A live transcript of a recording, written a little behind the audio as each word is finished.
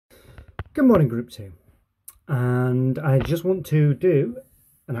Good morning, Group 2. And I just want to do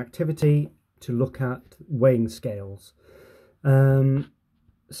an activity to look at weighing scales. So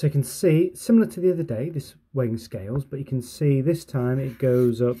you can see, similar to the other day, this weighing scales, but you can see this time it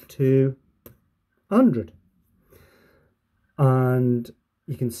goes up to 100. And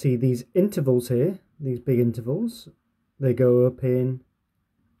you can see these intervals here, these big intervals, they go up in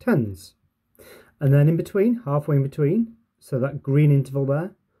tens. And then in between, halfway in between, so that green interval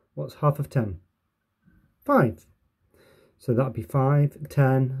there, what's half of 10? 5. So that would be 5,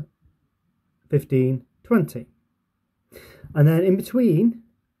 10, 15, 20. And then in between,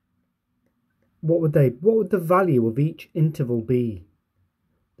 what would the value of each interval be?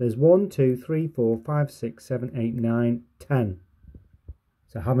 There's 1, 2, 3, 4, 5, 6, 7, 8, 9, 10.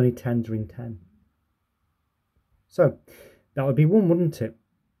 So how many 10s are in 10? So that would be 1, wouldn't it?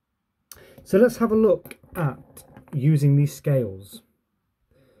 So let's have a look at using these scales.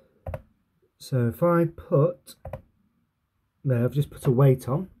 So if I put, there, I've just put a weight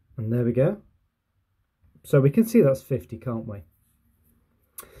on, and there we go. So we can see that's 50, can't we?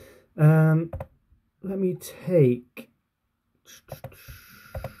 Let me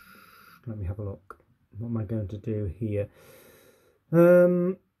have a look. What am I going to do here?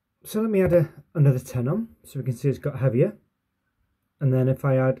 So let me add another 10 on, so we can see it's got heavier. And then if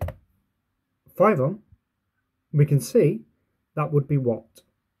I add 5 on, we can see that would be what?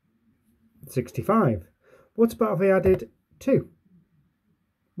 65. What about if I added 2?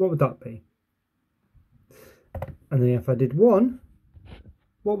 What would that be? And then if I did 1,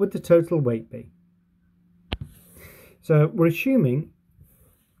 what would the total weight be? So we're assuming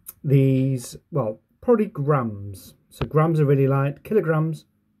these, well, probably grams. So grams are really light, kilograms,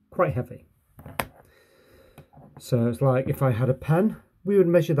 quite heavy. So it's like if I had a pen, we would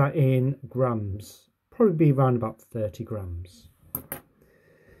measure that in grams, probably be around about 30 grams.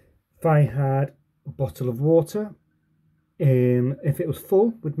 If I had a bottle of water, if it was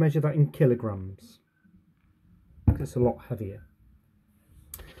full, we'd measure that in kilograms. It's a lot heavier.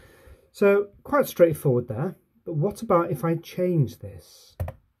 So quite straightforward there. But what about if I change this?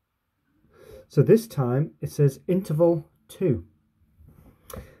 So this time it says interval 2.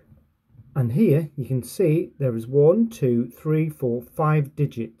 And here you can see there is 1, 2, 3, 4, 5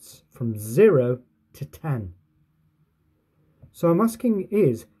 digits from 0 to 10. So I'm asking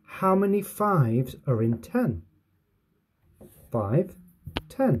is, how many 5s are in 10? 5,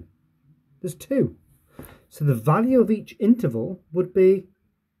 10. There's 2. So the value of each interval would be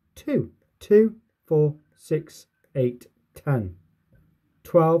 2. 2, 4, 6, 8, 10,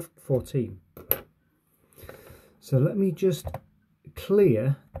 12, 14. So let me just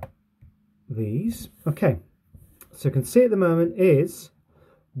clear these. Okay, so you can see at the moment is,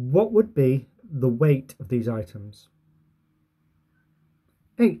 what would be the weight of these items?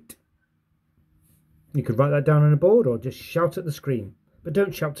 8. You could write that down on a board or just shout at the screen, but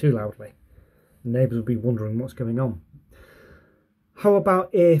don't shout too loudly. The neighbours will be wondering what's going on. How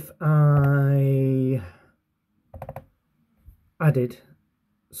about if I added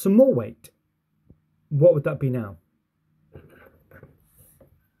some more weight? What would that be now?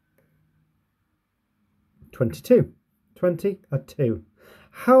 22. 20 add 2.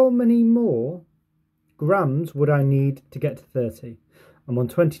 How many more grams would I need to get to 30? I'm on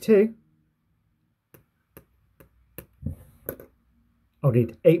 22. I'll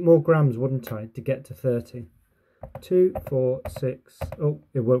need 8 more grams, wouldn't I, to get to 30? 2, 4, 6. Oh,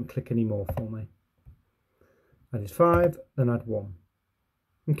 it won't click anymore for me. Added 5, then add 1.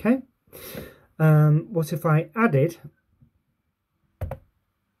 Okay. What if I added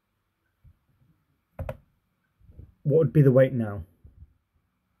what would be the weight now?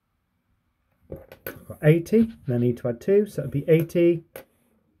 I've got 80, and I need to add 2, so it would be 82.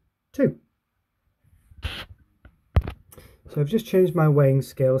 So I've just changed my weighing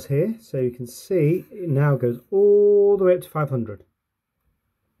scales here, so you can see it now goes all the way up to 500.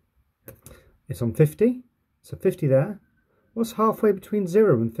 It's on 50, so 50 there. What's halfway between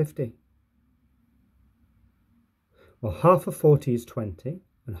 0 and 50? Well, half of 40 is 20,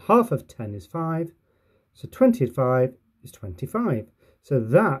 and half of 10 is 5, so 20 and 5 is 25. So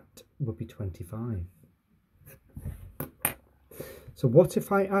that would be 25. So what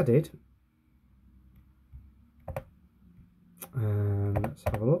if I added, let's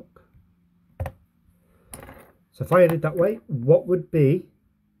have a look. So if I added that weight, what would be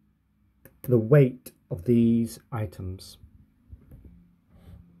the weight of these items?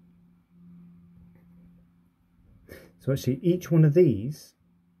 So actually each one of these,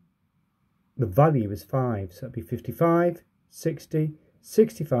 the value is 5. So it'd be 55, 60,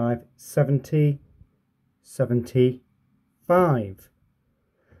 65, 70, 75.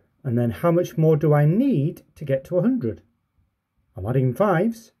 And then how much more do I need to get to 100? I'm adding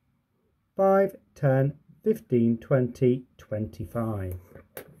 5s. 5, 10, 15, 20, 25.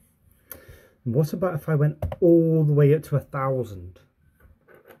 And what about if I went all the way up to 1,000?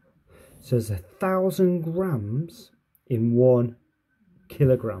 So there's 1,000 grams in 1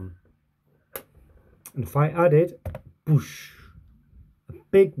 kilogram. And if I added, whoosh, a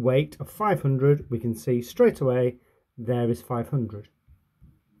big weight of 500, we can see straight away there is 500.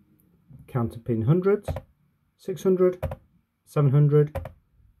 Count up in hundreds, 600, 700,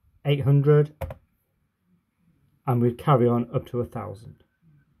 800, and we carry on up to 1,000.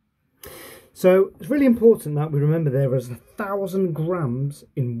 So it's really important that we remember there is 1,000 grams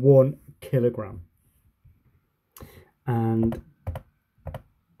in 1 kilogram. And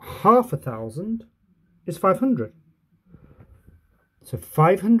half 1,000 is 500. So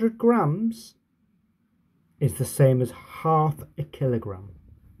 500 grams is the same as half a kilogram.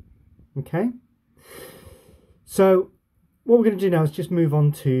 Okay? So what we're going to do now is just move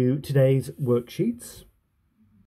on to today's worksheets.